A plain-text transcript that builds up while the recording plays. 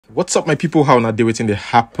What's up, my people? How now they waiting they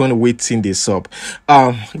happen, waiting this up.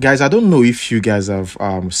 Guys, I don't know if you guys have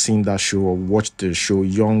seen that show or watched the show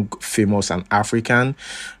Young, Famous and African,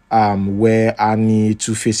 where Annie,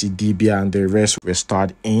 Two-Face, Idibia and the rest were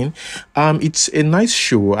starred in. It's a nice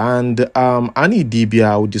show, and Annie Idibia,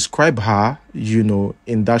 I would describe her,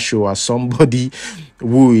 in that show as somebody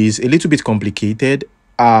who is a little bit complicated,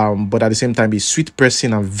 but at the same time, a sweet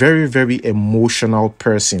person and very, very emotional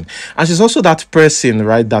person. And she's also that person,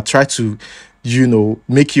 right, that try to,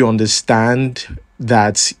 make you understand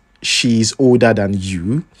that she's older than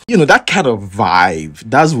you. That kind of vibe,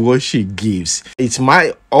 that's what she gives. It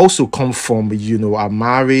might also come from, a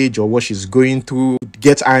marriage or what she's going through,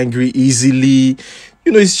 get angry easily.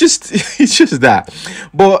 It's just that.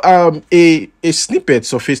 But a snippet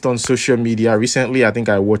surfaced on social media recently. I think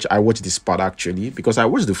I watched this part actually, because I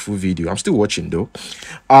watched the full video. I'm still watching though.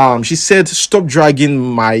 She said, "Stop dragging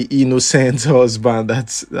my innocent husband,"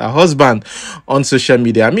 that's a husband, on social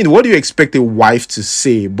media. I mean, what do you expect a wife to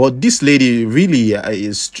say? But this lady really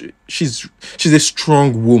she's a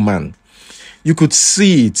strong woman. You could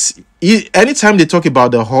see it. Anytime they talk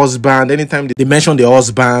about the husband, anytime they mention the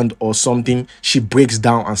husband or something, she breaks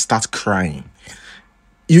down and starts crying.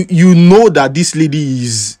 You know that this lady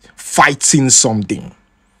is fighting something.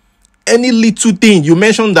 Any little thing you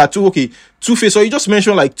mention that too, okay, Two-Face, or you just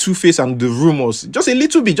mention like Two-Face and the rumors, just a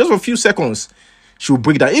little bit, just for a few seconds, she'll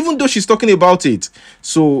break down, even though she's talking about it.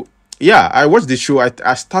 So yeah, I watched the show.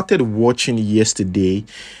 I started watching yesterday.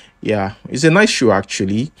 Yeah, it's a nice show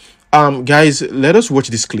actually. Guys, let us watch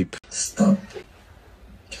this clip. Stop.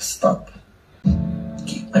 Just stop.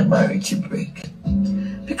 Give my marriage a break.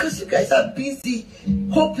 Because you guys are busy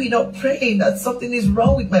hoping or praying that something is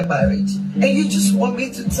wrong with my marriage. And you just want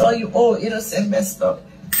me to tell you, oh, innocent, messed up.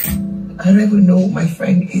 I don't even know who my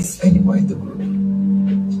friend is anymore in the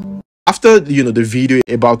group. After, the video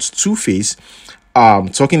about Two-Face,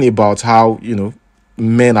 talking about how,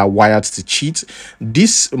 men are wired to cheat,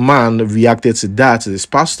 this man reacted to that, this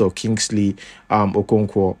pastor Kingsley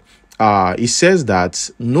Okonkwo. He says that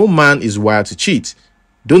no man is wired to cheat.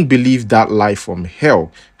 Don't believe that lie from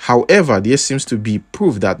hell. However, there seems to be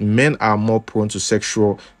proof that men are more prone to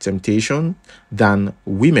sexual temptation than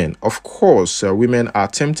women. Of course, women are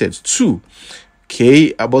tempted too.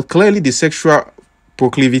 Okay, but clearly the sexual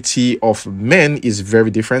proclivity of men is very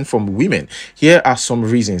different from women. Here are some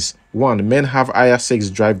reasons. 1, men have higher sex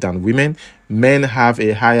drive than women. Men have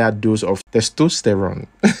a higher dose of testosterone,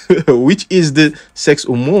 which is the sex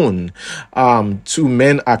hormone. 2,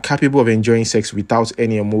 men are capable of enjoying sex without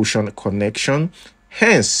any emotion connection.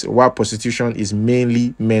 Hence, while prostitution is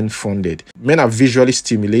mainly men-funded, men are visually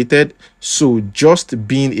stimulated, so just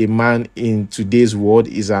being a man in today's world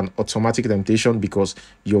is an automatic temptation because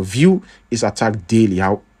your view is attacked daily.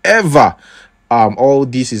 However, all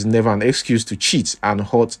this is never an excuse to cheat and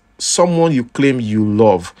hurt someone you claim you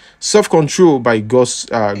love. Self-control by God's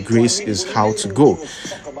grace is how to go.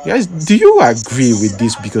 Guys, do you agree with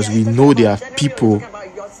this? Because we know there are people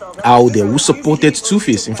out there who supported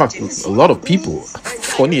Two-Face. In fact, a lot of people,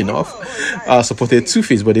 funny enough, supported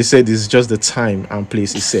Two-Face, but they said it's just the time and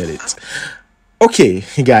place he said it. Okay,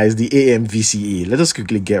 guys, the Amvca. Let us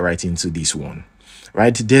quickly get right into this one.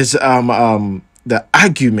 Right, there's the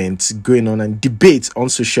argument going on and debate on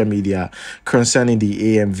social media concerning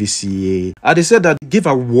the Amvca. They said that they give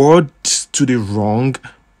awards to the wrong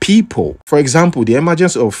people. For example, the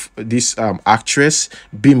emergence of this actress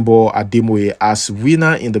Bimbo Ademoye as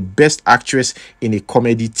winner in the Best Actress in a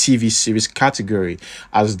Comedy TV Series category,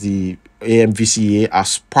 as the Amvca has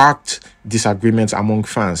sparked disagreements among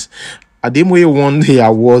fans. Ademoye won the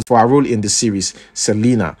award for her role in the series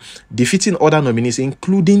Selena, defeating other nominees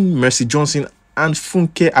including Mercy Johnson and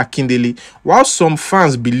Funke Akindele. While some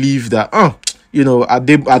fans believe that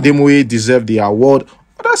Ademoye deserved the award,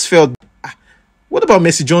 others felt, what about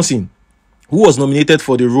Mercy Johnson, who was nominated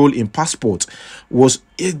for the role in Passport?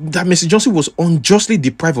 That Mercy Johnson was unjustly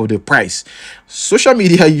deprived of the prize. Social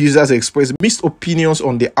media users expressed mixed opinions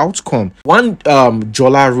on the outcome. One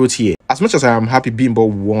Jola wrote here, "As much as I am happy Bimbo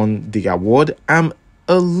won the award, I'm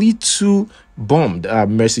a little bummed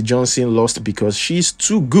Mercy Johnson lost because she's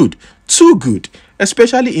too good,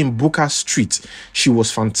 especially in Booker Street. She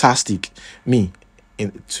was fantastic."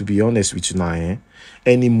 To be honest with you now,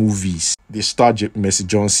 any movies they star Mercy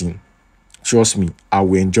Johnson, trust me, I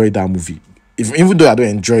will enjoy that movie. Even though I don't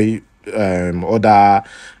enjoy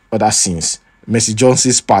other scenes, Mercy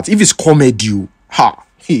Johnson's part, if it's comedy,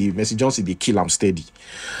 Mercy Johnson, they kill, I'm steady.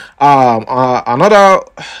 Another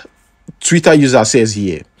Twitter user says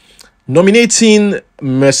here, nominating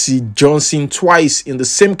Mercy Johnson twice in the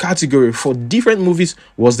same category for different movies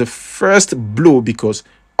was the first blow because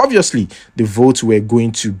obviously the votes were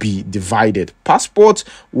going to be divided. Passport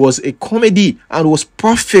was a comedy and was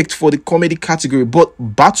perfect for the comedy category, but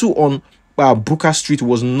Battle on Booker Street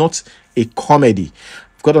was not a comedy.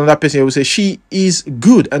 I've got another person who will say she is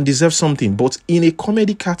good and deserves something, but in a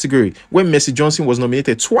comedy category, when Mercy Johnson was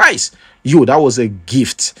nominated twice, that was a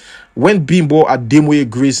gift. When Bimbo Ademoye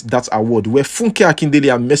graced that award, where Funke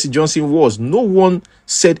Akindele and Mercy Johnson was, no one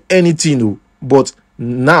said anything, but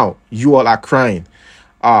now you all are crying.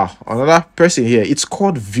 Another person here, it's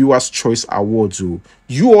called Viewers Choice Awards.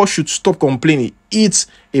 You all should stop complaining. It's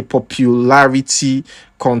a popularity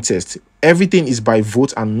contest. Everything is by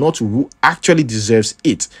vote and not who actually deserves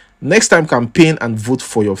it. Next time, campaign and vote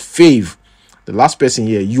for your fave. The last person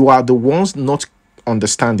here, you are the ones not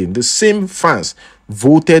understanding. The same fans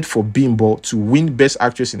voted for Bimbo to win Best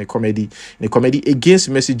Actress in a comedy against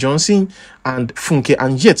Mercy Johnson and Funke,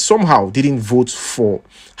 and yet somehow didn't vote for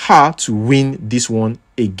her to win this one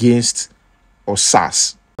against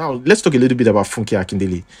Osas. Now let's talk a little bit about Funke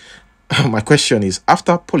Akindele. My question is,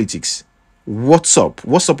 after politics, what's up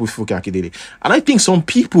with Funke Akindele? And I think some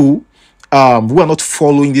people who are not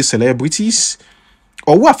following these celebrities,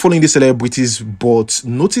 or who are following the celebrities but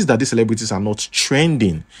notice that the celebrities are not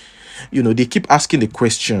trending, they keep asking the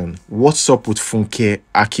question, what's up with Funke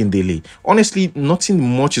Akindele? Honestly, nothing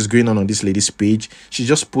much is going on this lady's page. She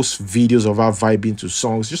just posts videos of her vibing to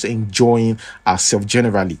songs, just enjoying herself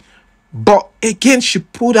generally. But again, she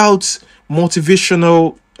put out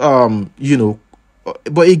motivational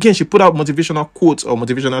motivational quotes or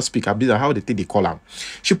motivational speaker, how they call them.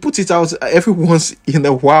 She puts it out every once in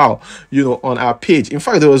a while, on our page. In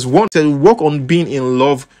fact, there was one that work on being in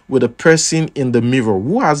love with a person in the mirror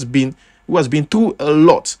who has been through a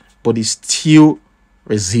lot, but is still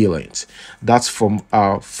resilient. That's from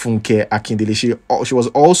Funke Akindele. She was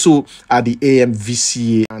also at the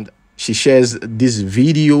Amvca, and she shares this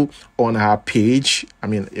video on her page.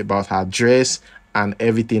 About her dress and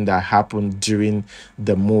everything that happened during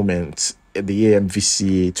the moment, the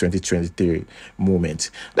Amvca 2023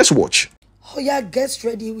 moment. Let's watch. Oh yeah, get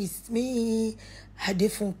ready with me.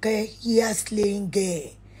 Funke here slaying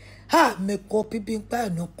gay. Makeup being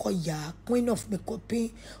no koya, queen of makeup.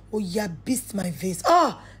 Oh yeah, beast my face.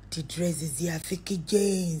 The dress is here, Fiki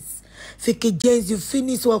James, you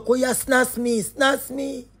finish work. Oh yeah, snatch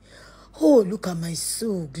me. Oh, look at my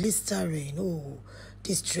soul glistering. Oh,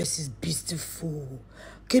 this dress is beautiful.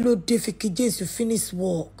 Kilo Fiki James, you finish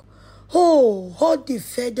work. Oh, hold the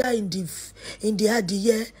feather in the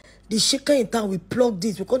adie. The shaker in town, we plug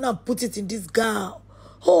this. We're gonna put it in this gown.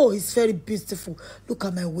 Oh, it's very beautiful. Look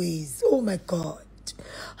at my waist. Oh my God.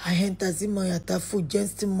 I enter Zimoyata food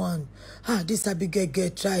gentleman. This Abigail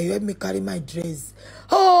get try. Let me carry my dress.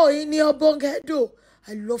 Oh, in your bong head though.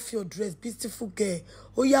 I love your dress, beautiful girl.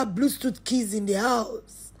 Oh yeah, Bluetooth keys in the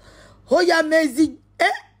house. Oh yeah, Mezi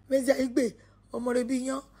Igbe.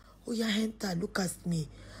 Oh yeah, enter. Look at me.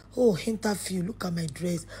 Oh, interview. Look at my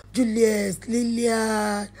dress. Julius,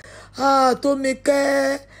 Lillian.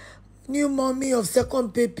 Tomeke. New mommy of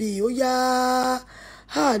second baby. Oh yeah.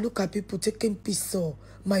 Look at people taking picture.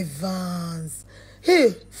 My Vans.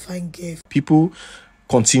 Hey, fine gift. People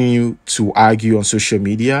continue to argue on social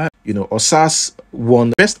media. Osas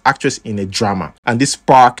won Best Actress in a Drama, and this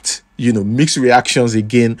sparked mixed reactions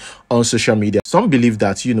again on social media. Some believe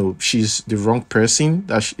that she's the wrong person,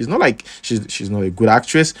 that it's not like she's not a good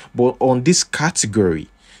actress, but on this category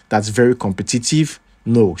that's very competitive,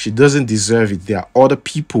 no, she doesn't deserve it. There are other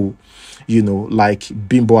people like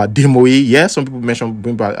Bimbo Ademoye. Yeah, some people mention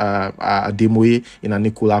Bimbo Ademoye in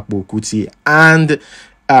Anikula Kuti, and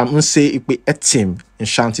Unse Ikpe Etim in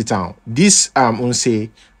Shantytown. This Unse,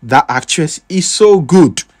 that actress is so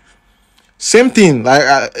good. Same thing, like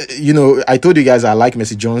I told you guys I like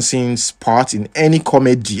Mercy Johnson's part in any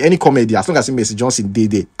comedy. As long as Mercy Johnson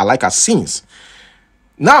did, I like her scenes.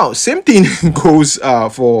 Now, same thing goes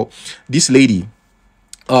for this lady.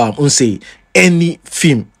 Unse, any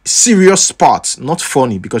film, serious part, not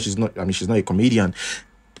funny because she's not a comedian.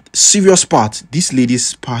 Serious part. This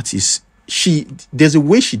lady's part is there's a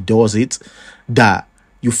way she does it that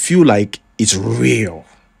you feel like it's real.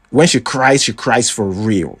 When she cries for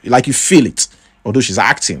real. Like you feel it. Although she's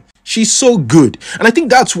acting. She's so good. And I think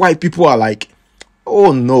that's why people are like,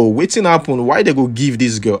 oh no, waiting happen. Why they go give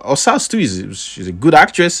this girl? Osas too, she's a good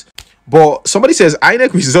actress. But somebody says,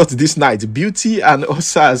 INEC results this night. Beauty and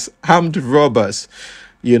Osas armed robbers.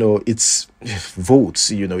 It's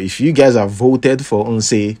votes. If you guys have voted for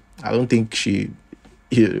Unse, I don't think she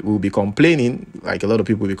will be complaining. Like a lot of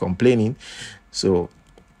people will be complaining. So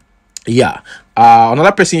yeah,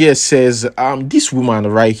 another person here says this woman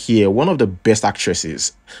right here, one of the best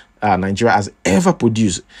actresses, Nigeria has ever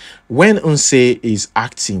produced. When Unse is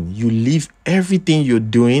acting, you leave everything you're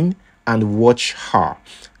doing and watch her.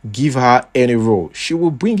 Give her any role, she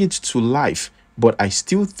will bring it to life. But I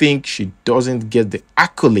still think she doesn't get the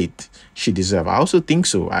accolade she deserves. I also think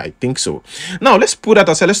so. I think so. Now let's put that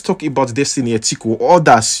aside. Let's talk about Destiny Etiko.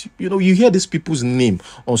 Others, you hear these people's name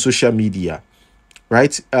on social media,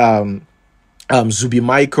 right? Zubby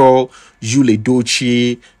Michael, Yule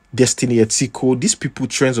Dochi, Destiny Etiko. These people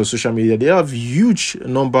trends on social media. They have huge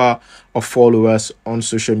number of followers on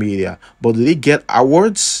social media. But do they get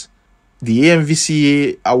awards? The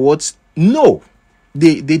Amvca awards? No.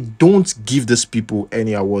 They don't give these people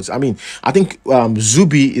any awards. I mean, I think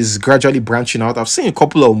Zubby is gradually branching out. I've seen a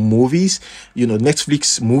couple of movies,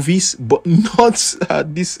 Netflix movies, but not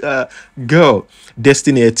this girl,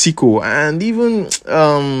 Destiny Etiko, and even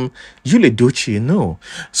Yule Dochi. No.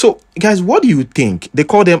 So, guys, what do you think? They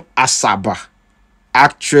call them Asaba,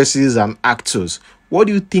 actresses and actors. What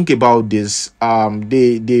do you think about this?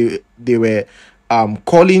 They were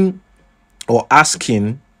calling or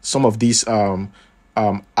asking some of these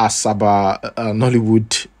Asaba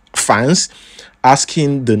Nollywood fans,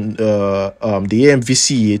 asking the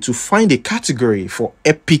Amvca to find a category for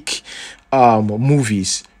epic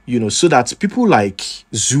movies, so that people like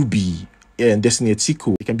Zubby and Destiny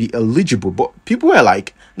Etiko can be eligible. But people were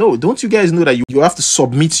like, no, don't you guys know that you have to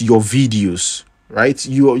submit your videos, right?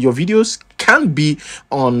 Your videos can be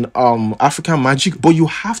on African Magic, but you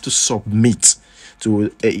have to submit to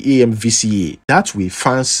Amvca. That way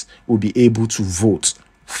fans will be able to vote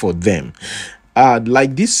for them.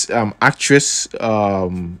 Like this actress,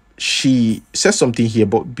 she says something here,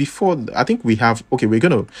 but before, I think we're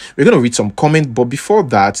gonna read some comment, but before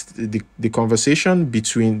that, the conversation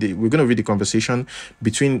between we're gonna read the conversation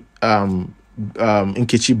between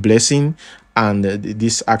Nkechi Blessing and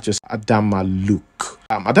this actress Adama Luke.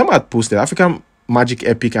 Adama had posted, African Magic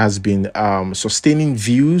Epic has been sustaining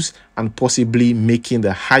views and possibly making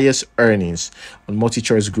the highest earnings on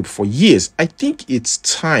multi-choice group for years. I think it's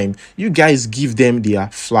time you guys give them their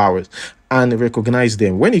flowers and recognize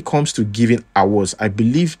them. When it comes to giving awards, I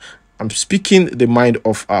believe I'm speaking the mind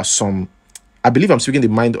of some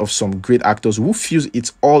great actors who feels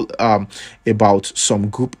it's all about some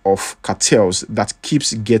group of cartels that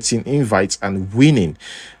keeps getting invites and winning.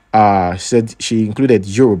 Said she included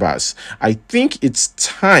Yorubas. I think it's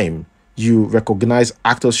time you recognize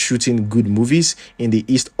actors shooting good movies in the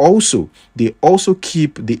East. Also, they also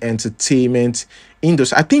keep the entertainment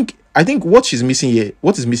industry. I think what is missing here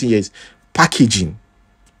is packaging.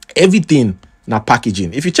 Everything now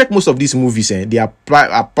packaging. If you check most of these movies, they appear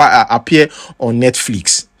on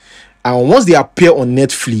Netflix, and once they appear on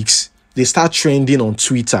Netflix, they start trending on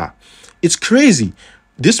Twitter. It's crazy.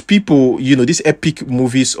 These people, these epic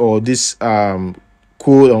movies or this quote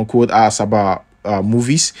unquote Asaba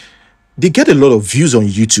movies, they get a lot of views on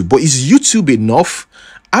YouTube. But is YouTube enough?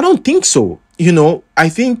 I don't think so. I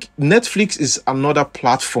think Netflix is another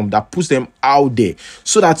platform that puts them out there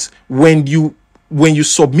so that when you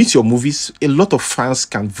submit your movies, a lot of fans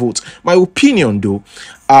can vote. My opinion, though,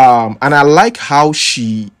 and I like how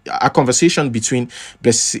a conversation between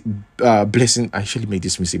Blessing, I actually made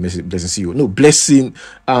this mistake, Blessing CEO, no, Blessing,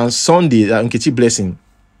 Sunday, Nkechi Blessing,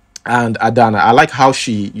 and Adana. I like how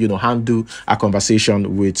she, handled a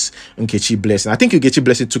conversation with Nkechi Blessing. I think Nkechi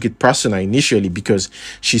Blessing took it personal initially because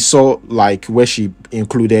she saw like where she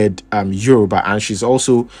included Yoruba, and she's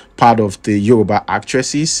also part of the Yoruba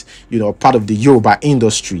actresses, part of the Yoruba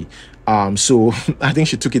industry. So I think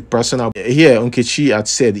she took it personal. Here, Nkechi had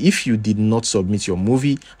said, if you did not submit your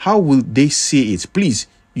movie, how will they say it? Please,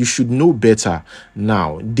 you should know better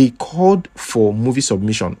now. They called for movie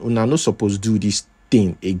submission. Una no supposed to do this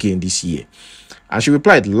thing again this year. And she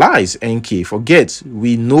replied, lies, NK, forget,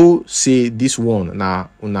 we know say this one na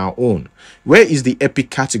una own. Where is the epic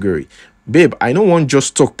category? Babe, I don't want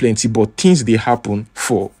just talk plenty, but things they happen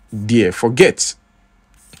for there. Forget.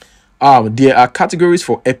 There are categories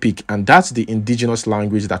for epic, and that's the indigenous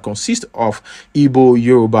language that consists of Igbo,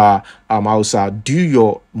 Yoruba, Hausa. Do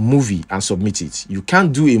your movie and submit it. You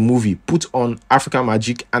can't do a movie, put on African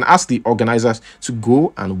Magic, and ask the organizers to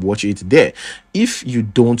go and watch it there. If you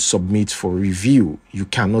don't submit for review, you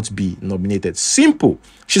cannot be nominated. Simple.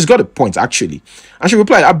 She's got a point, actually. And she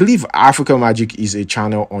replied, I believe African Magic is a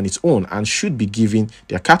channel on its own and should be given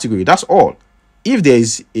their category. That's all. If there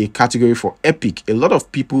is a category for epic, a lot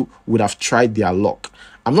of people would have tried their luck.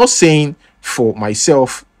 I'm not saying for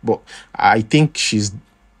myself, but I think she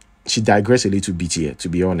digressed a little bit here, to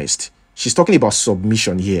be honest. She's talking about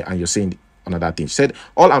submission here, and you're saying another thing. She said,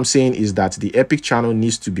 all I'm saying is that the epic channel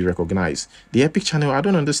needs to be recognized. The epic channel, I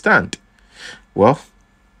don't understand. Well,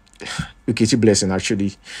 Ukechi Blessing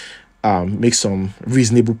actually make some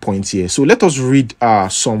reasonable points here. So let us read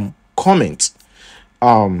some comments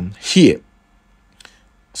here.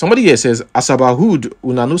 Somebody here says, Asaba Hood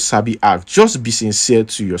Unano Sabi act. Just be sincere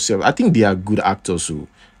to yourself. I think they are good actors who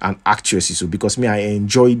and actresses who, because me, I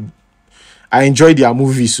enjoy their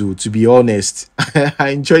movies. So to be honest,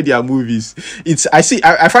 I enjoy their movies. I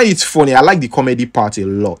find it funny. I like the comedy part a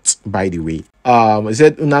lot, by the way. I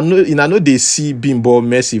said Unano they see Bimbo,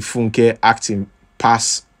 Mercy, Funke acting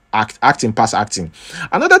past acting.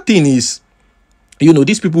 Another thing is,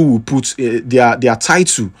 these people will put their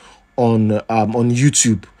title on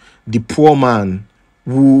YouTube, the poor man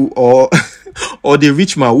who or or the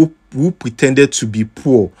rich man who pretended to be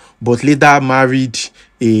poor but later married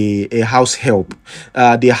a house help.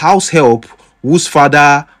 The house help whose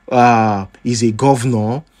father is a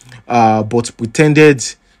governor but pretended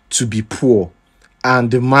to be poor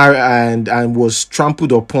and and was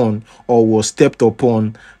trampled upon or was stepped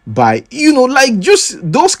upon by like just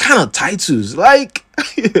those kind of titles. Like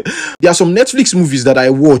there are some Netflix movies that I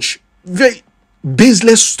watch, very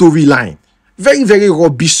baseless storyline, very very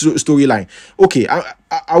rubbish storyline. Okay,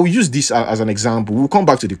 I will use this as an example. We'll come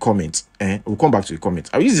back to the comments.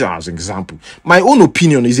 I'll use it as an example. My own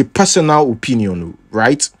opinion is a personal opinion,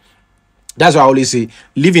 right? That's why I always say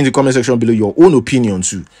leave in the comment section below your own opinion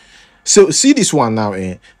too. So see this one now.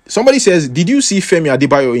 Somebody says, did you see Femi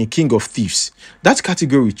Adebayo in King of Thieves? That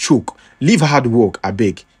category choke. Leave hard work, I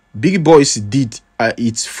beg. Big boys did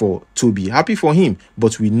it for Toby. Happy for him,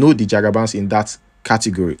 but we know the Jagabans in that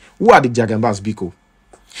category. Who are the Jagabans, Biko?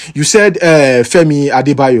 You said Femi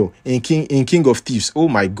Adebayo in King of Thieves. Oh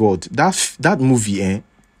my God, that movie,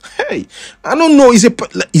 Hey, I don't know.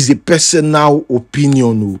 It's a personal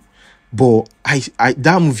opinion, but I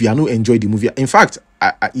that movie, I don't enjoy the movie. In fact,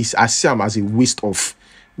 I see him as a waste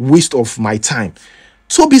of my time.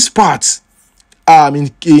 Toby's part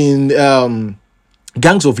in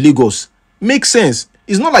Gangs of Lagos makes sense.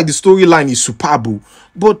 It's not like the storyline is superb,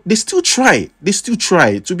 but they still try.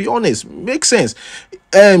 To be honest, makes sense.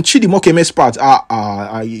 Chidi Mokeme's part,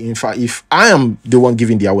 in fact, if I am the one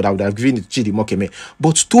giving the award, I would have given it to Chidi Mokeme.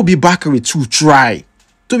 But Toby Bakare too try.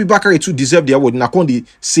 Toby Bakare too deserve the award. Nakondi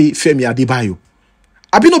say Femi Adebayo.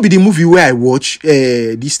 I be not be the movie where I watch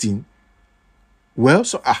this thing. Well,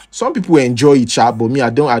 so some people enjoy it, but me, I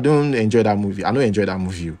don't enjoy that movie. I don't enjoy that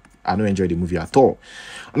movie. I don't enjoy the movie at all.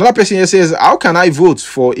 Another person here says, how can I vote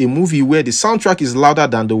for a movie where the soundtrack is louder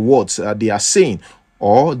than the words they are saying,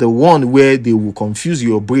 or the one where they will confuse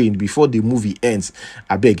your brain before the movie ends?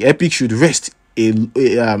 I beg, Epic should rest.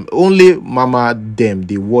 Only mama them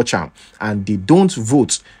they watch them and they don't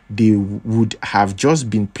vote. They would have just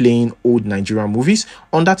been playing old Nigerian movies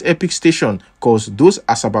on that Epic station, because those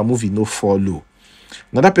Asaba movie no follow.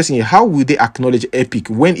 Another person here, how will they acknowledge Epic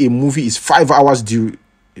when a movie is 5 hours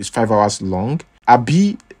is 5 hours long?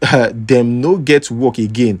 Abi them no get work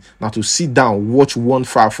again now to sit down watch one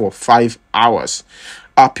file for 5 hours.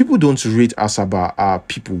 People don't rate Asaba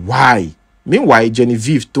people. Why? Meanwhile,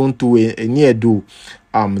 Genevieve Tonto Eniedo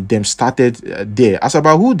them started there.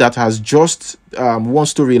 Asaba who that has just one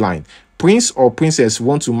storyline. Prince or princess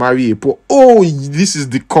want to marry a poor. Oh, this is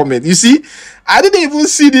the comment. You see, I didn't even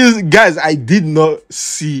see this, guys. I did not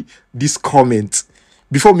see this comment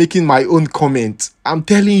before making my own comment. I'm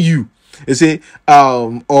telling you. They say,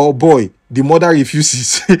 oh boy, the mother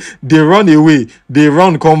refuses. They run away. They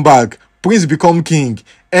run, come back. Prince become king.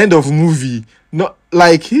 End of movie. Not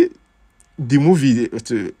like the movie.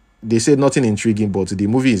 They said nothing intriguing, but the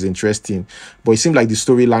movie is interesting. But it seems like the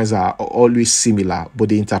storylines are always similar, but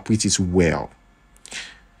they interpret it well.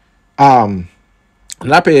 Another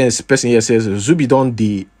person here says, Zubby don't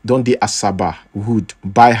the Asaba would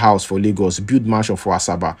buy house for Lagos, build mansion for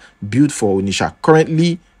Asaba, build for Onisha.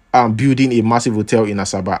 Currently, building a massive hotel in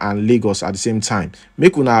Asaba and Lagos at the same time.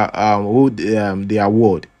 Make una hold the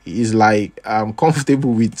award. Is like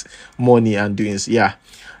comfortable with money and doings. Yeah.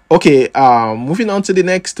 Okay, moving on to the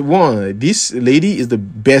next one. This lady is the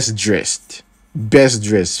best dressed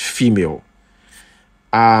female.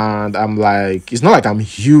 And I'm like, it's not like I'm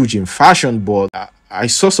huge in fashion, but I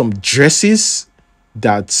saw some dresses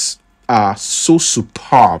that are so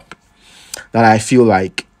superb that I feel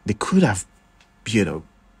like they could have,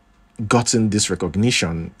 gotten this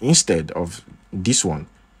recognition instead of this one.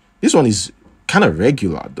 This one is kind of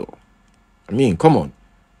regular though. I mean, come on.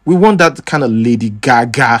 We want that kind of Lady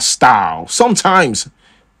Gaga style sometimes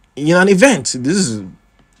in an event. This is...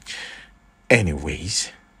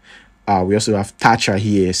 Anyways, we also have Thatcher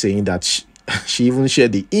here saying that she even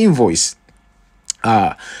shared the invoice.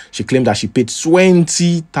 She claimed that she paid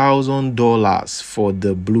 $20,000 for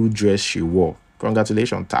the blue dress she wore.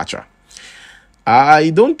 Congratulations, Thatcher. I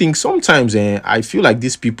don't think sometimes I feel like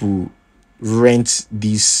these people rent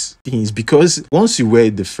these things because once you wear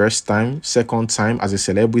it the first time, second time as a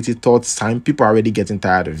celebrity, third time, people are already getting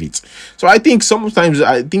tired of it. So I think sometimes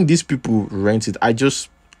I think these people rent it. I just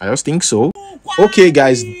think so. Okay,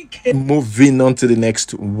 guys, moving on to the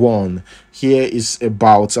next one. Here is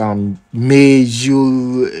about Mayul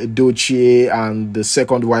Doche and the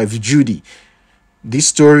second wife Judy. This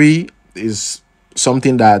story is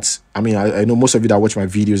something that I know most of you that watch my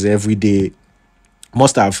videos every day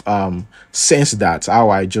must have sensed that, how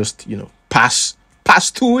I just pass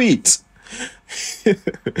through it.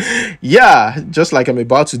 Yeah, just like I'm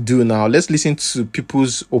about to do now. Let's listen to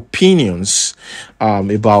people's opinions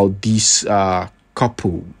about these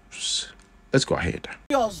couples. Let's go ahead.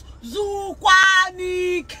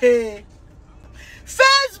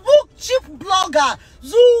 Facebook chief blogger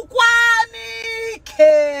Zukwanike.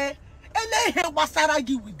 Elehe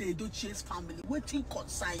wasaragi with the Dochie's family. Waiting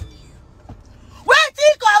concern you.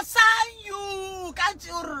 Waiting concern you. Can't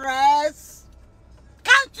you rest?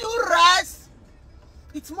 Can't you rest?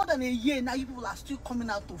 It's more than a year now. You people are still coming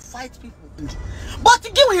out to fight people. But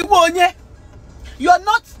give me one, you're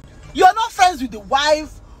not friends with the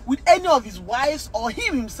wife, with any of his wives or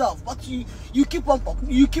him himself, but you keep on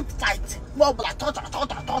talking, you keep fighting.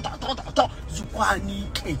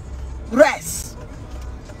 Zukwanike.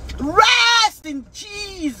 Rest in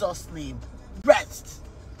Jesus' name. Rest.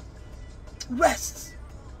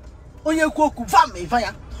 Onye kwoku vame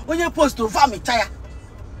vaya. Onye post to vame tire.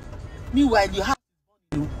 Meanwhile,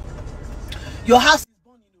 your house is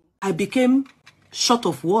burning. I became short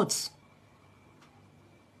of words.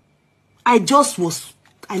 I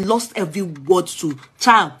lost every word to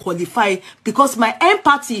try and qualify because my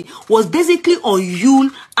empathy was basically on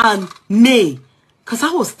Yul and May. Because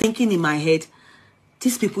I was thinking in my head,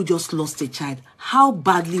 these people just lost a child. How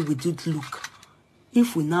badly would it look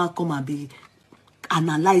if we now come and be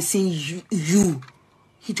analyzing you?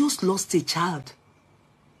 He just lost a child.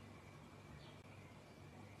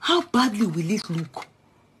 How badly will it look?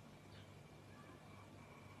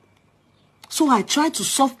 So I tried to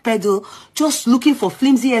soft pedal, just looking for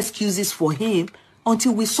flimsy excuses for him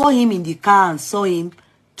until we saw him in the car and saw him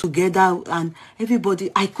together and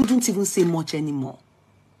everybody. I couldn't even say much anymore.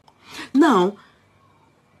 Now,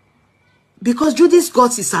 because Judy's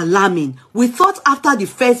guts is alarming, we thought after the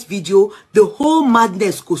first video, the whole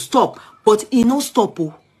madness could stop, but he no stop.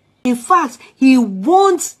 In fact, he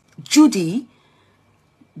wants Judy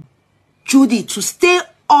to stay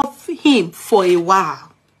off him for a while.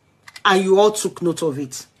 And you all took note of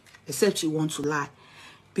it, except you want to lie.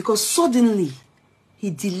 Because suddenly, he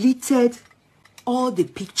deleted all the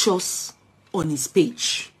pictures on his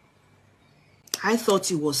page. I thought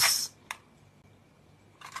he was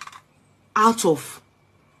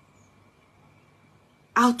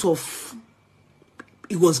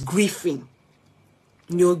he was grieving.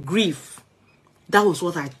 Grief. That was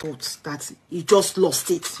what I thought, that he just lost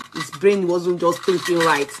it. His brain wasn't just thinking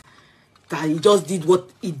right. That he just did what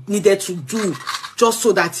he needed to do just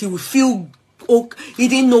so that he would feel okay. He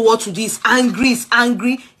didn't know what to do. He's angry.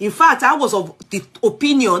 In fact, I was of the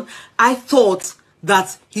opinion, I thought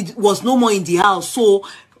that he was no more in the house. So,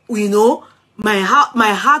 my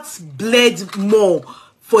heart bled more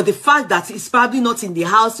for the fact that he's probably not in the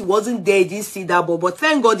house. He wasn't there. He didn't see that boy. But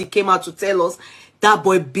thank God he came out to tell us that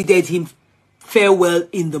boy bidded him farewell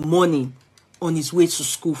in the morning on his way to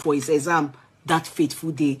school for his exam. That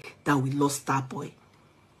fateful day that we lost that boy.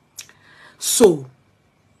 So,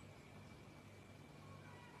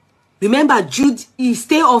 remember, Jude, he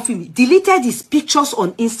stayed off him, deleted his pictures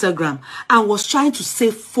on Instagram and was trying to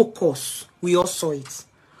save focus. We all saw it.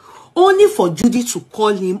 Only for Judy to call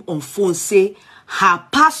him on phone, say, her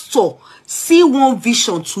pastor see one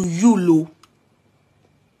vision to you, Lo.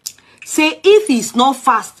 Say, if he's not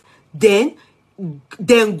fast, then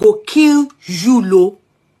go kill you, Lo.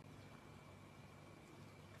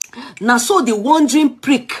 Now so the wandering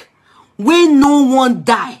prick, when no one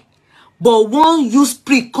die, but one use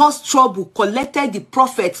prick cause trouble, collected the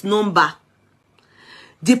prophet's number.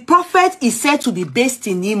 The prophet is said to be based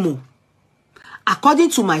in Imo. According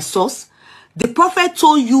to my source, the prophet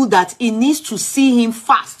told you that he needs to see him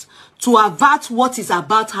fast to avert what is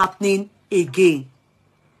about happening again.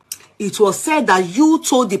 It was said that you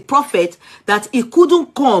told the prophet that he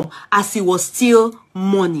couldn't come as he was still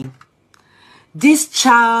mourning.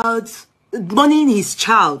 Mourning his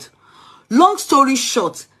child. Long story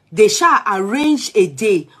short, they shall arrange a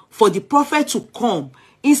day for the prophet to come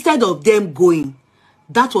instead of them going.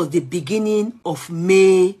 That was the beginning of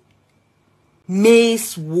May's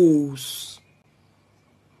woes.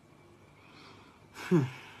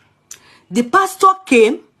 The pastor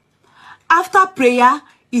came. After prayer,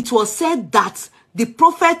 it was said that the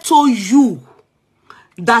prophet told you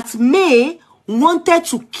that May wanted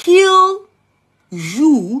to kill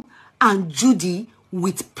you and Judy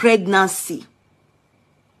with pregnancy.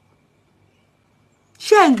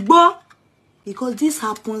 Because this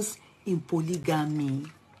happens in polygamy.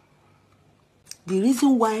 The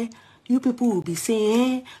reason why you people will be saying,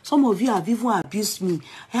 hey, some of you have even abused me.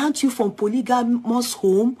 Aren't you from polygamous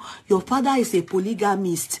home? Your father is a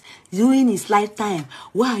polygamist during his lifetime.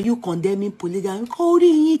 Why are you condemning polygamy?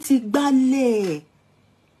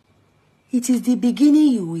 It is the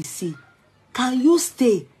beginning you will see. Can you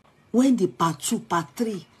stay when the part 2, part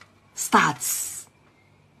 3 starts?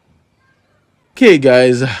 Okay,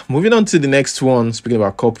 guys, moving on to the next one. Speaking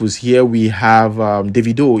about couples, here we have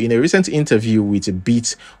Davido in a recent interview with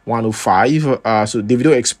Beat 105. So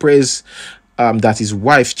Davido expressed that his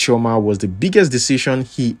wife Chioma was the biggest decision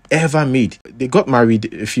he ever made. They got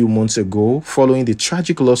married a few months ago following the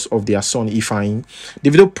tragic loss of their son Ifeanyi.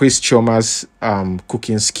 Davido praised Chioma's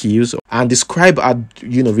cooking skills and described our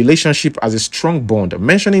relationship as a strong bond,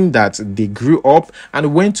 mentioning that they grew up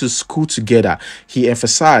and went to school together. He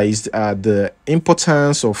emphasized the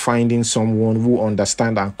importance of finding someone who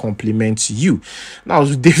understands and compliments you. Now,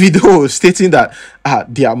 Davido stating that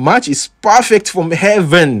their match is perfect from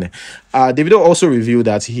heaven. Davido also revealed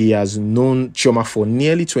that he has known Chioma for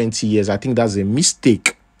nearly 20 years. I think that's a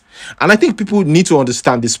mistake. And I think people need to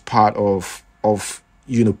understand this part of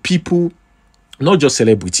people, not just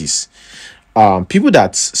celebrities. People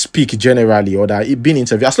that speak generally or that being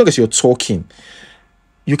interviewed, as long as you're talking,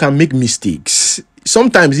 you can make mistakes.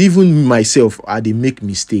 Sometimes even myself, I dey make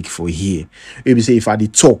mistake for here. Maybe say if I dey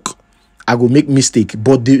talk, I go make mistake.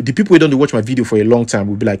 But the people who don't watch my video for a long time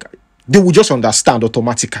will be like, they will just understand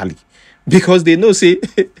automatically. Because they know, say,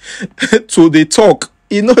 so they talk.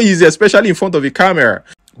 It's not easy, especially in front of a camera.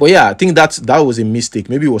 But yeah, I think that was a mistake.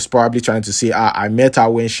 Maybe he was probably trying to say, I met her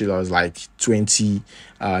when she was like 20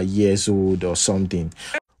 years old or something.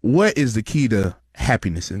 What is the key to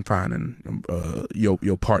happiness in finding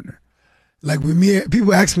your partner? Like with me,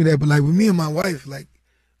 people ask me that, but like with me and my wife, like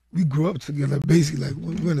we grew up together, basically. Like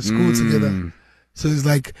we went to school together. So it's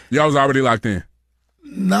like y'all was already locked in.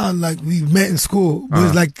 Nah, like we met in school, but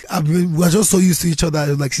it's like we're just so used to each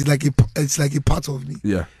other. Like it's like a part of me.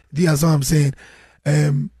 Yeah, that's what I'm saying.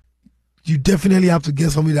 You definitely have to get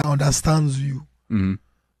somebody that understands you. Mm-hmm.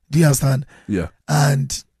 Do you understand? Yeah.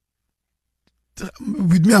 And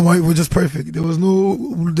with me and my wife, we're just perfect. There's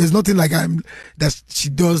nothing like that she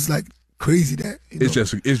does like crazy. That it's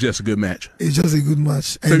just a good match. It's just a good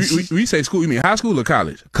match. And so when you say school, you mean high school or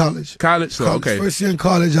college? College. So okay. First year in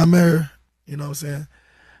college, I met her. You know what I'm saying?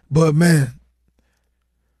 But man,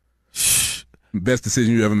 best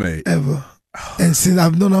decision you ever made. Ever. And since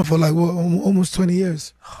I've known her for like almost 20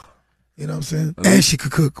 years. You know what I'm saying? And she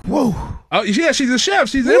could cook. Whoa. Oh yeah, she's a chef.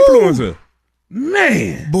 She's an influencer.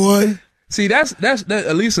 Man. Boy. See, that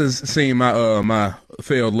Elisa's seen my my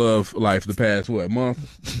failed love life the past month.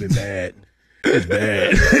 It's been bad. It's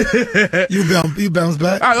bad. You bounce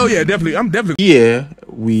back? Oh yeah, definitely. I'm definitely. Here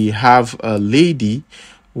we have a lady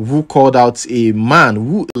who called out a man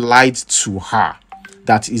who lied to her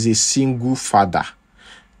that is a single father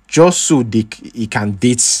just so he can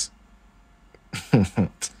date.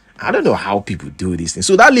 I don't know how people do this thing.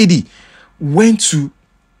 So that lady went to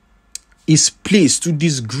his place to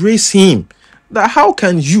disgrace him. That how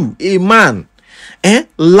can you, a man,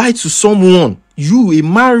 lie to someone? You, a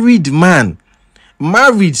married man,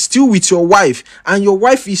 married still with your wife, and your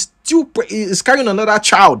wife is still is carrying another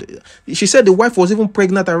child. She said the wife was even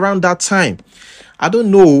pregnant around that time. I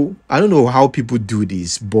don't know how people do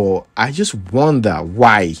this, but I just wonder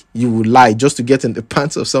why you would lie just to get in the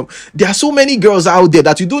pants of some. There are so many girls out there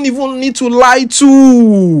that you don't even need to lie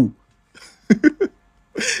to.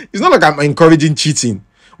 It's not like I'm encouraging cheating,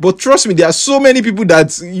 but trust me, there are so many people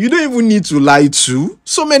that you don't even need to lie to.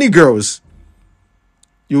 So many girls.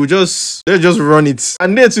 They'll just run it,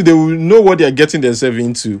 and then too they will know what they're getting themselves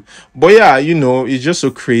into. But yeah, it's just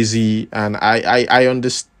so crazy, and I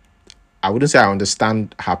understand. I wouldn't say I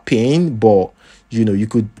understand her pain, but you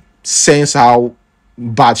could sense how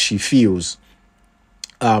bad she feels.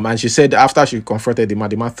 And she said after she confronted the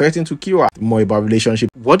man threatened to kill her. More about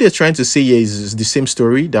relationship. What they're trying to say here is the same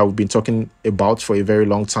story that we've been talking about for a very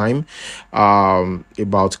long time.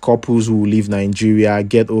 About couples who leave Nigeria,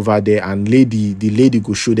 get over there, and the lady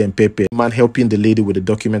go show them paper. Man helping the lady with the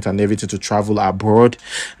document and everything to travel abroad.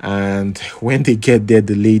 And when they get there,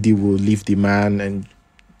 the lady will leave the man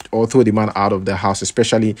or throw the man out of the house,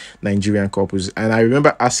 especially Nigerian couples. And I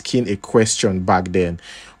remember asking a question back then.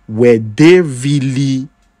 were they really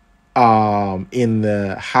in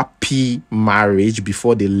a happy marriage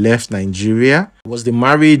before they left Nigeria? Was the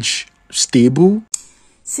marriage stable?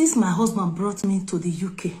 Since my husband brought me to the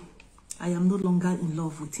UK, I am no longer in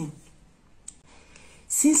love with him.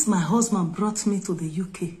 Since my husband brought me to the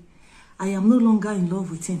UK, I am no longer in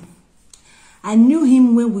love with him. I knew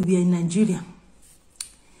him when we were in Nigeria.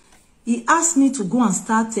 He asked me to go and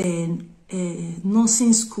start a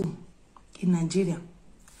nursing school in Nigeria.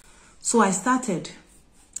 So I started.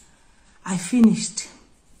 I finished.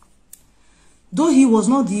 Though he was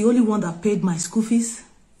not the only one that paid my school fees,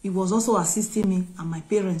 he was also assisting me and my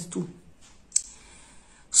parents too.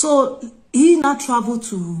 So he now traveled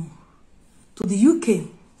to the UK.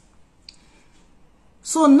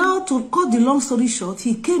 So now, to cut the long story short,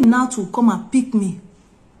 he came now to come and pick me.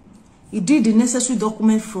 He did the necessary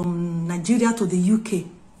document from Nigeria to the UK.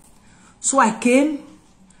 So I came.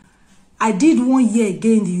 I did 1 year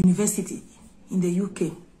again in the university in the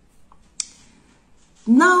UK.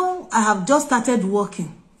 Now I have just started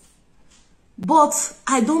working. But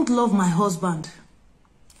I don't love my husband.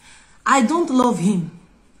 I don't love him.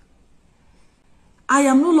 I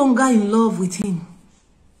am no longer in love with him.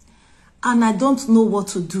 And I don't know what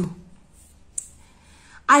to do.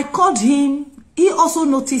 I called him. He also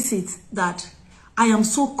noticed it, that I am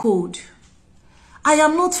so cold. I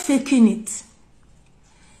am not faking it.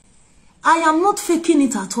 I am not faking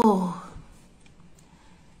it at all.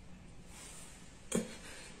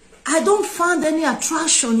 I don't find any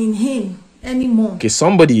attraction in him anymore. Okay,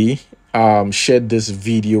 somebody shared this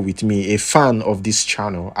video with me. A fan of this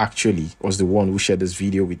channel actually was the one who shared this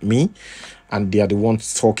video with me, and they are the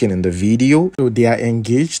ones talking in the video. So they are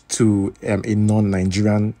engaged to a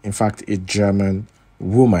non-Nigerian, in fact a German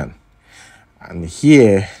woman, and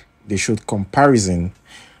here they showed comparison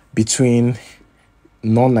between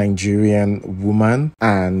non-Nigerian woman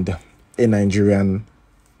and a Nigerian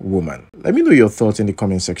woman. Let me know your thoughts in the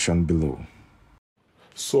comment section below.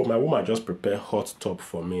 So my woman just prepared hot tub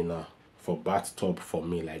for me now, for bathtub for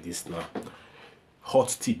me like this now.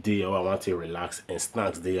 Hot tea day I want to relax, and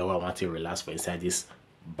snacks day I want to relax for inside this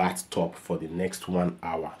bathtub for the next 1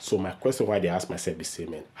 hour. So my question why they ask myself the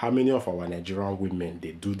same, man, how many of our Nigerian women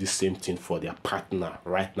they do the same thing for their partner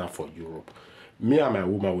right now for Europe? Me and my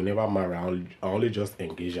woman will never marry. I only just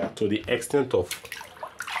engage her to the extent of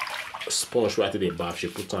sponge right to the bath. She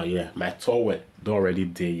put on here. My towel don't already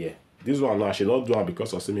there here. This one now she not do it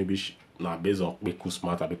because of say maybe she now based on Beku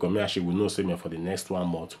smarter, because me she will know say me for the next 1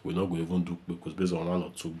 month we not go even do Beku based on 1 or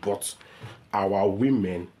 2. But our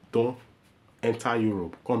women don't enter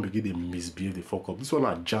Europe, come begin they misbehave, the fuck up. This one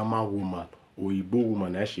a German woman or Igbo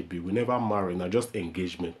woman that she be. We never marry, now just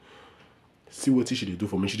engagement. See what she they do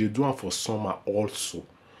for me. She they do it for summer also.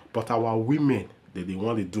 But our women that they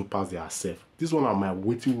want to do past their self. This one are my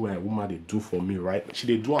waiting woman they do for me, right? She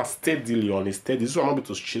they do it steadily on a steady. This one not be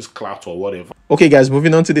to chase clout or whatever. Okay guys,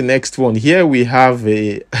 moving on to the next one. Here we have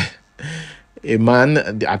a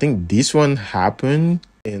man. I think this one happened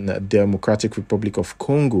in the Democratic Republic of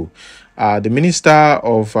Congo. The minister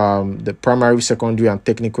of the primary, secondary and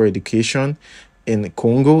technical education in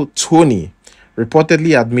Congo, Tony,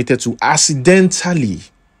 reportedly admitted to accidentally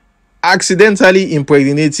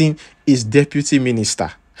impregnating his deputy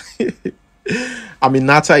minister.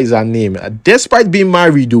 Aminata is her name. Despite being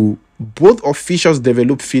married, though, both officials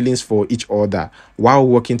developed feelings for each other while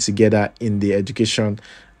working together in the education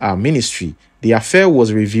ministry. The affair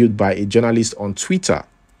was revealed by a journalist on Twitter,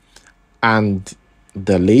 and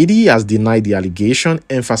the lady has denied the allegation,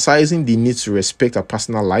 emphasizing the need to respect her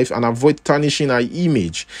personal life and avoid tarnishing her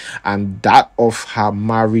image and that of her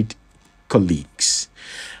married colleagues.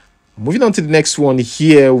 Moving on to the next one,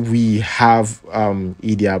 here we have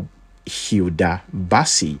Idibia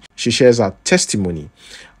Bassi. She shares her testimony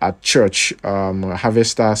at church,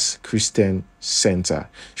 Harvesters Christian Center.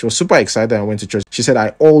 She was super excited and went to church. She said,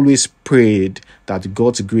 "I always prayed that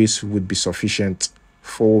God's grace would be sufficient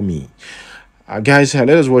for me." Guys, let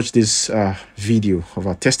us watch this video of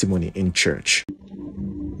her testimony in church.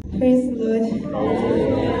 Praise the Lord.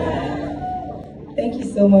 Thank you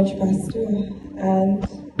so much, Pastor. And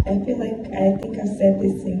I think I've said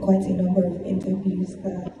this in quite a number of interviews,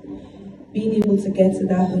 that being able to get to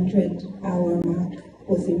that 100-hour mark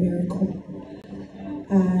was a miracle.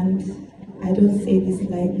 And I don't say this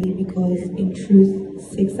lightly, because in truth,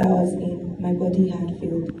 6 hours in, my body had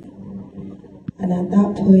failed me. And at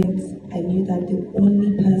that point, I knew that the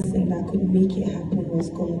only person that could make it happen was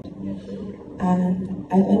God. And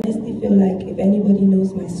I honestly feel like if anybody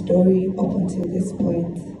knows my story up until this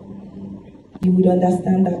point, you would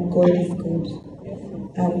understand that God is good.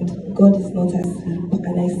 And God is not asleep.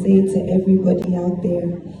 And I say to everybody out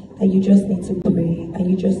there, and you just need to pray, and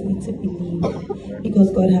you just need to believe,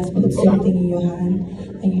 because God has put something in your hand,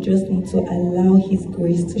 and you just need to allow His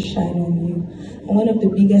grace to shine on you. And one of the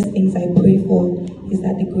biggest things I pray for is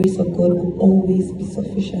that the grace of God will always be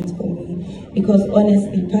sufficient for me. Because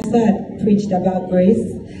honestly, Pastor had preached about grace,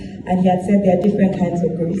 and he had said there are different kinds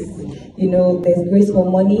of grace. You know, there's grace for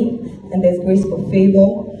money, and there's grace for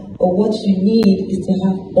favor. But what you need is to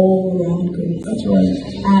have all-round grace. That's right.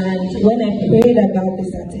 And when I prayed about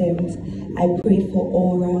this attempt, I prayed for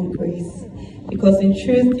all-round grace. Because in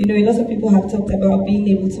truth, you know, a lot of people have talked about being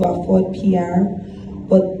able to afford PR,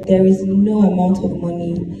 but there is no amount of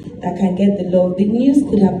money that can get the love. The news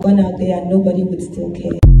could have gone out there and nobody would still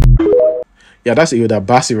care. Yeah, that's Yoda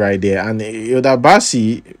Bassi right there. And Yoda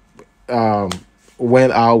Bassi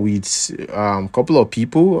went out with a couple of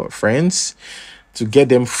people, friends, to get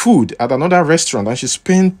them food at another restaurant, and she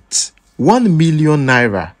spent 1 million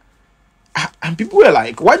naira. And people were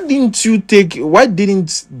like, why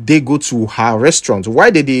didn't they go to her restaurant?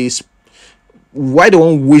 Why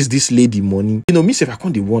don't waste this lady money? You know, me say, I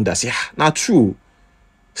can't wonder, say, not true.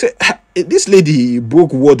 Say, this lady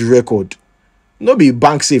broke world record. No be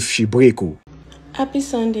bank safe she break. Oh. Happy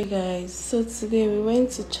Sunday, guys. So today we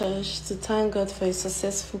went to church to thank God for a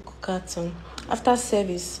successful cookathon. After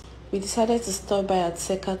service, we decided to stop by at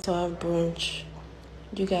Seka to have brunch.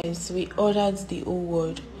 You guys, we ordered the whole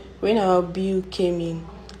world. When our bill came in,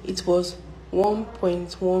 it was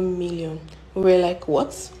 1.1 million. We were like,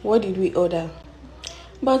 what? What did we order?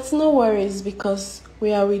 But no worries, because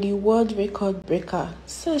we are with the world record breaker.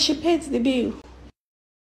 So she paid the bill.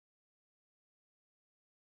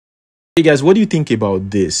 Hey guys, what do you think about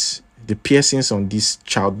this? The piercings on this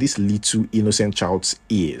child, this little innocent child's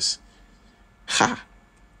ears. Ha!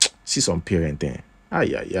 See some parenting.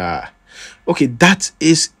 Yeah. Okay, that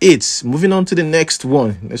is it. Moving on to the next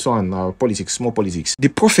one. This one now, politics, small politics. The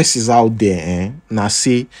prophecies out there, now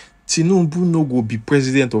say Tinubu no go be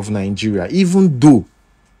president of Nigeria, even though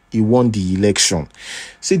he won the election.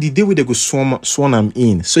 Say the day where they go swan him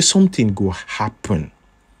in, so something go happen.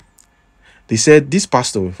 They said, this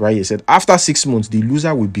pastor right here said, after 6 months, the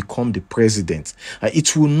loser will become the president.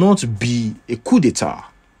 It will not be a coup d'etat,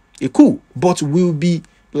 a coup, but will be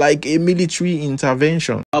like a military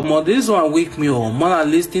intervention. This one wake me up. Man, I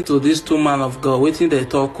listening to these two men of God waiting they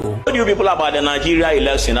talk. What do you people about the Nigeria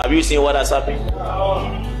election? Have you seen what has happened?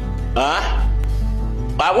 Huh?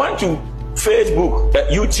 I went to Facebook,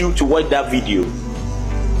 YouTube to watch that video.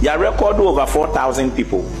 Your record over 4,000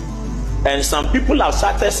 people. And some people have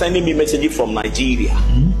started sending me messages from Nigeria.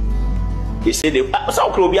 They say they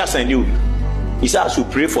send you. He said I should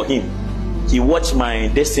pray for him. He watched my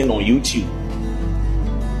destiny on YouTube.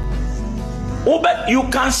 Oh, but you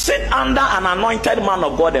can sit under an anointed man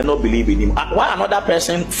of God and not believe in him. Why another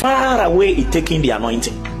person far away is taking the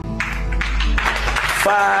anointing?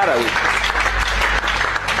 Far away.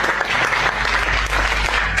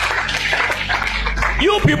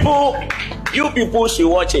 You people should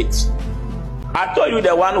watch it. I told you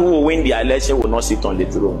the one who will win the election will not sit on the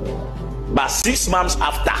throne. But 6 months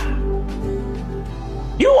after,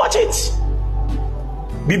 you watch it.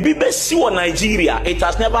 BBC or Nigeria, it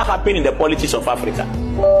has never happened in the politics of Africa.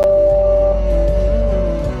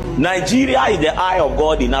 Nigeria is the eye of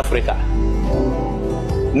God in Africa.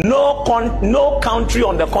 No country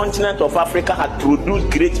on the continent of Africa had produced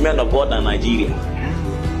great men of God than Nigeria.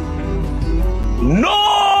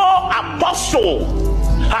 No apostle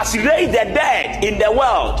has raised the dead in the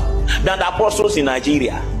world than the apostles in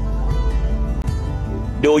Nigeria.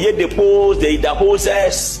 The Oyedepos, the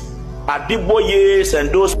Idahoses, Adiboyes, and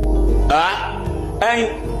those.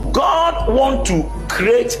 And God wants to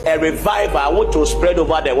create a revival which will spread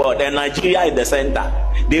over the world, and Nigeria is the center.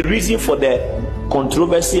 The reason for the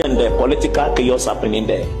controversy and the political chaos happening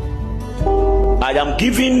there. I am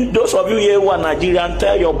giving those of you here who are Nigerian,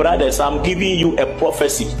 tell your brothers, I'm giving you a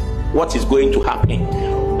prophecy. What is going to happen?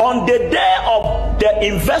 On the day of the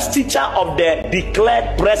investiture of the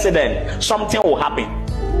declared president, something will happen.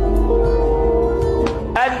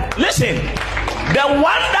 And listen, the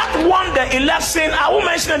one that won the election, I won't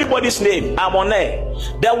mention anybody's name, I'm on there.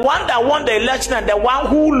 The one that won the election and the one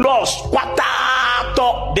who lost, the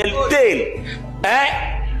tail,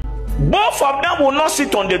 both of them will not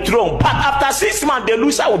sit on the throne, but after 6 months, the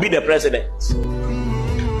loser will be the president.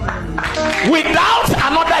 Without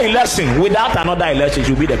another election,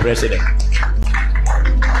 you'll be the president.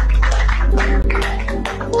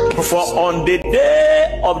 For on the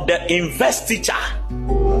day of the investiture,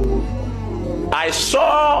 I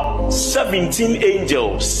saw 17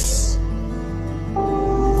 angels.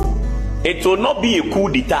 It will not be a coup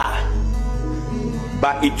d'etat,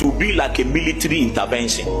 but it will be like a military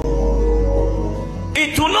intervention.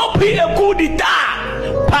 It will not be a coup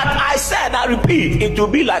d'etat, but I said, I repeat, it will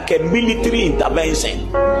be like a military intervention,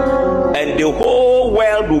 and the whole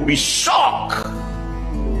world will be shocked.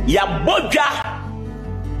 Yaboja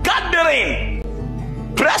gathering,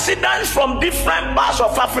 presidents from different parts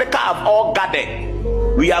of Africa have all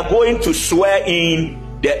gathered. We are going to swear in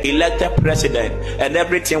the elected president, and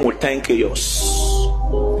everything will turn chaos.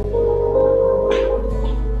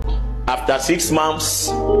 After 6 months,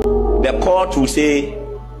 the court will say,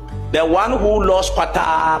 the one who lost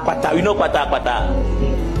kwata, you know kwata,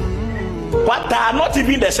 not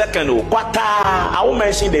even the second, kwata, I won't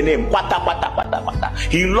mention the name, kwata.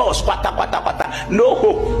 He lost kwata, no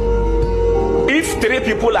hope. If 3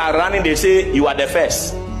 people are running, they say you are the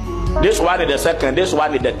first, this one is the second, this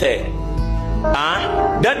one is the third.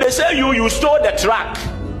 Then they say you stole the track,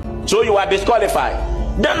 so you are disqualified.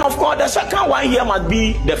 Then of course the second one here must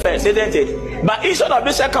be the first, isn't it? But instead of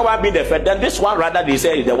the second one being the first, then this one rather they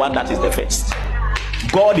say is the one that is the first.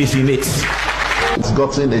 God is in it. It's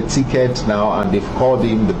gotten a ticket now, and they've called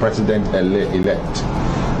him the president elect.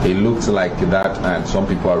 It looks like that, and some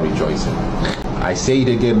people are rejoicing. I say it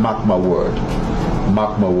again, mark my word.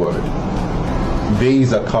 Mark my word.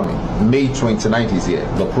 Days are coming. May 29th is here.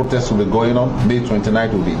 The protest will be going on. May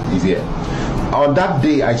 29th is here. On that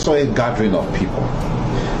day, I saw a gathering of people.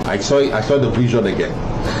 I saw the vision again.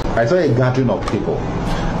 I saw a gathering of people,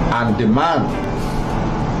 and the man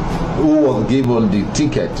who was given the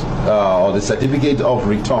ticket or the certificate of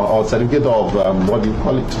return, or certificate of what do you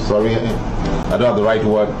call it? Sorry, I don't have the right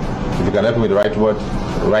word. If you can help me with the right word,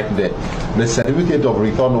 right there. The certificate of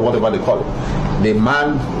return, or whatever they call it. The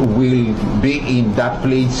man will be in that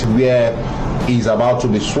place where he's about to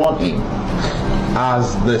be sworn in.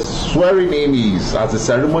 As the swearing in is, as the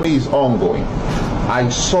ceremony is ongoing, I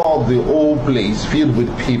saw the whole place filled with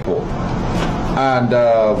people, and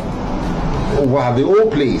wow, the whole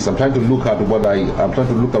place. I'm trying to look at what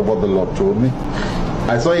the Lord told me.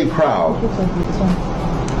 I saw a crowd.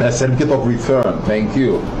 A certificate of return. Thank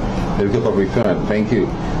you. Certificate of return. Thank you.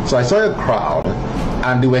 So I saw a crowd,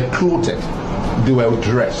 and they were clothed. They were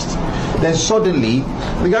dressed. Then suddenly,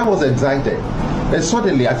 the guy was excited. Then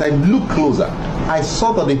suddenly, as I looked closer, I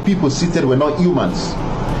saw that the people seated were not humans.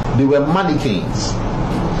 They were mannequins.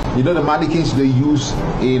 You know the mannequins they use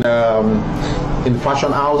in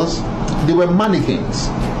fashion houses? They were mannequins.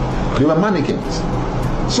 They were mannequins.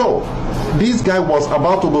 So this guy was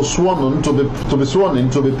about to be sworn in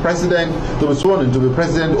to be president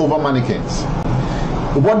over mannequins.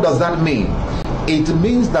 What does that mean? It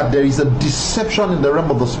means that there is a deception in the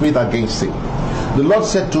realm of the spirit against him. The Lord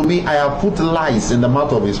said to me, I have put lies in the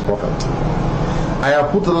mouth of his prophet. I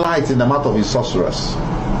have put lies in the mouth of his sorcerers.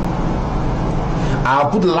 I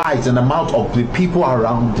have put lies in the mouth of the people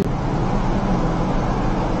around him.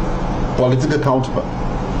 Political counterpart.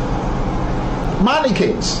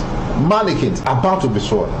 Mannequins about to be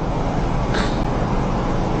sworn.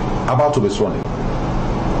 About to be sworn.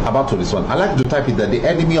 About to be sworn. I like to type it that the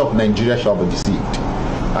enemy of Nigeria shall be deceived.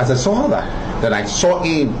 As I saw that, then I saw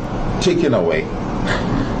him taken away.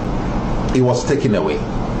 He was taken away.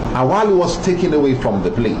 And while he was taken away from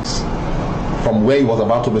the place, from where he was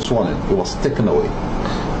about to be sworn in, he was taken away.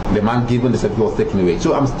 The man given the certificate was taken away.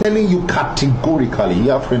 So I'm telling you categorically,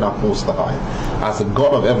 here friend Apostle, as the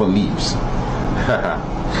God of heaven lives,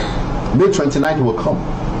 May 29th will come.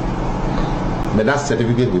 But that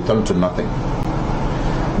certificate will turn to nothing.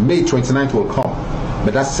 May 29th will come.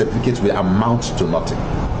 But that certificate will amount to nothing.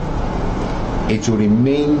 It will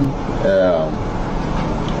remain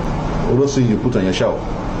also you put on your shelf.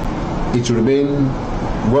 It will remain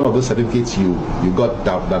one of those certificates you got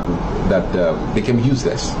that became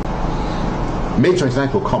useless. May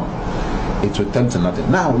 29th will come. It will turn to nothing.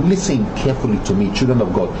 Now listen carefully to me, children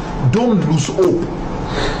of God. Don't lose hope.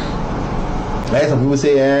 Like some people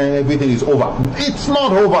say everything is over. It's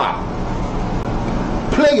not over.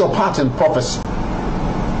 Play your part in prophecy.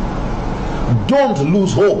 Don't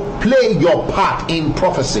lose hope. Play your part in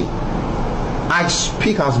prophecy. I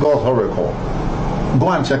speak as God's oracle. Go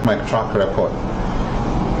and check my track record.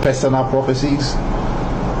 Personal prophecies,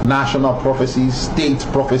 national prophecies, state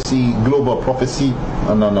prophecy, global prophecy.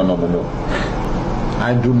 No.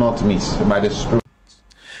 I do not miss by the Spirit.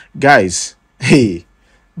 Guys, hey,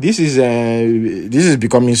 this is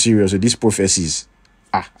becoming serious. These prophecies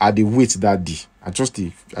are the wait that day. I just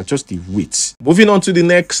the wait. Moving on to the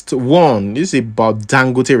next one. This is about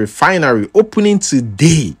Dangote refinery opening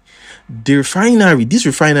today. This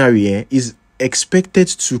refinery is expected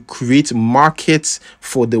to create markets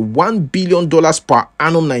for the $1 billion per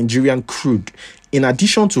annum Nigerian crude in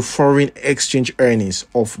addition to foreign exchange earnings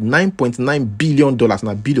of $9.9 billion.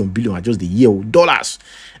 Now, billion are just the year dollars.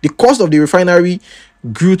 The cost of the refinery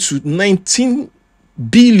grew to $19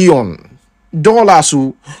 billion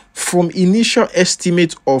from initial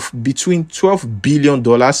estimate of between $12 billion and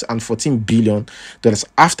 $14 billion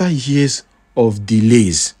after years of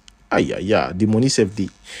delays. The money saved it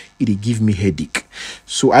give me headache.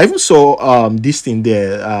 So I even saw this thing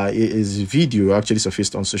there. Is video actually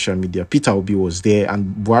surfaced on social media. Peter Obi was there,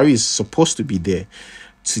 and Buhari is supposed to be there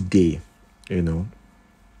today. And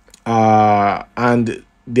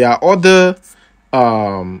there are other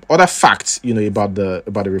facts, about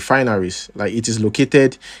the refineries. Like, it is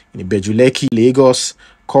located in Bejuleki, Lagos,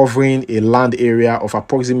 covering a land area of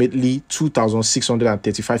approximately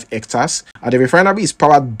 2,635 hectares. The refinery is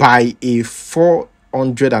powered by a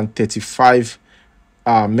 435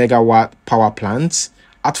 megawatt power plant.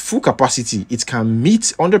 At full capacity, it can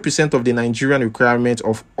meet 100% of the Nigerian requirement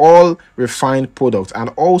of all refined products and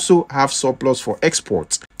also have surplus for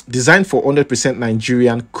export. Designed for 100%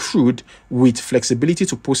 Nigerian crude with flexibility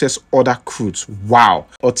to process other crudes. Wow.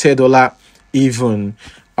 Otedola even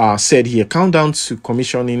said here, countdown to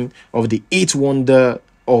commissioning of the 8th wonder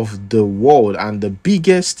of the world and the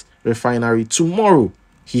biggest refinery tomorrow.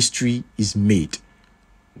 History is made.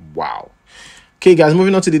 Wow. Okay, guys,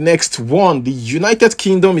 moving on to the next one. The United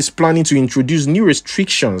Kingdom is planning to introduce new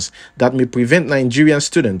restrictions that may prevent Nigerian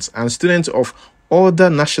students and students of other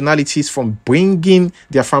nationalities from bringing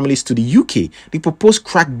their families to the UK. The proposed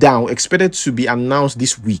crackdown expected to be announced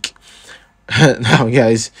this week. Now,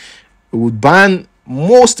 guys, it would ban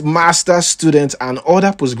most master's students and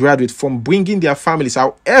other postgraduates from bringing their families.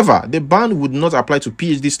 However, the ban would not apply to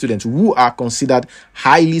PhD students who are considered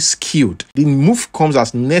highly skilled. The move comes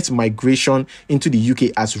as net migration into the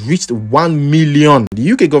UK has reached 1 million.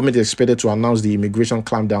 The UK government is expected to announce the immigration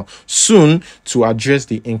clampdown soon to address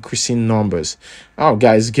the increasing numbers. Now,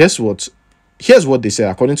 guys, guess what? Here's what they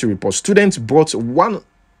said. According to reports, students brought over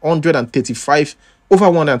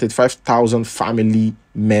 135,000 family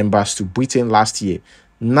members to Britain last year,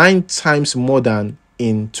 9 times more than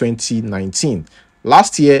in 2019.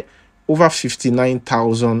 Last year, over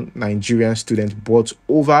 59,000 Nigerian students brought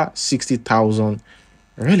over 60,000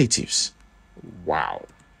 relatives. Wow.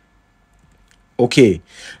 Okay,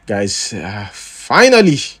 guys,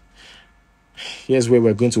 finally, here's where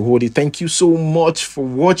we're going to hold it. Thank you so much for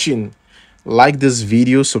watching. Like this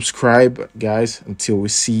video, subscribe, guys. Until we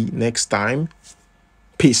see next time.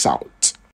 Peace out.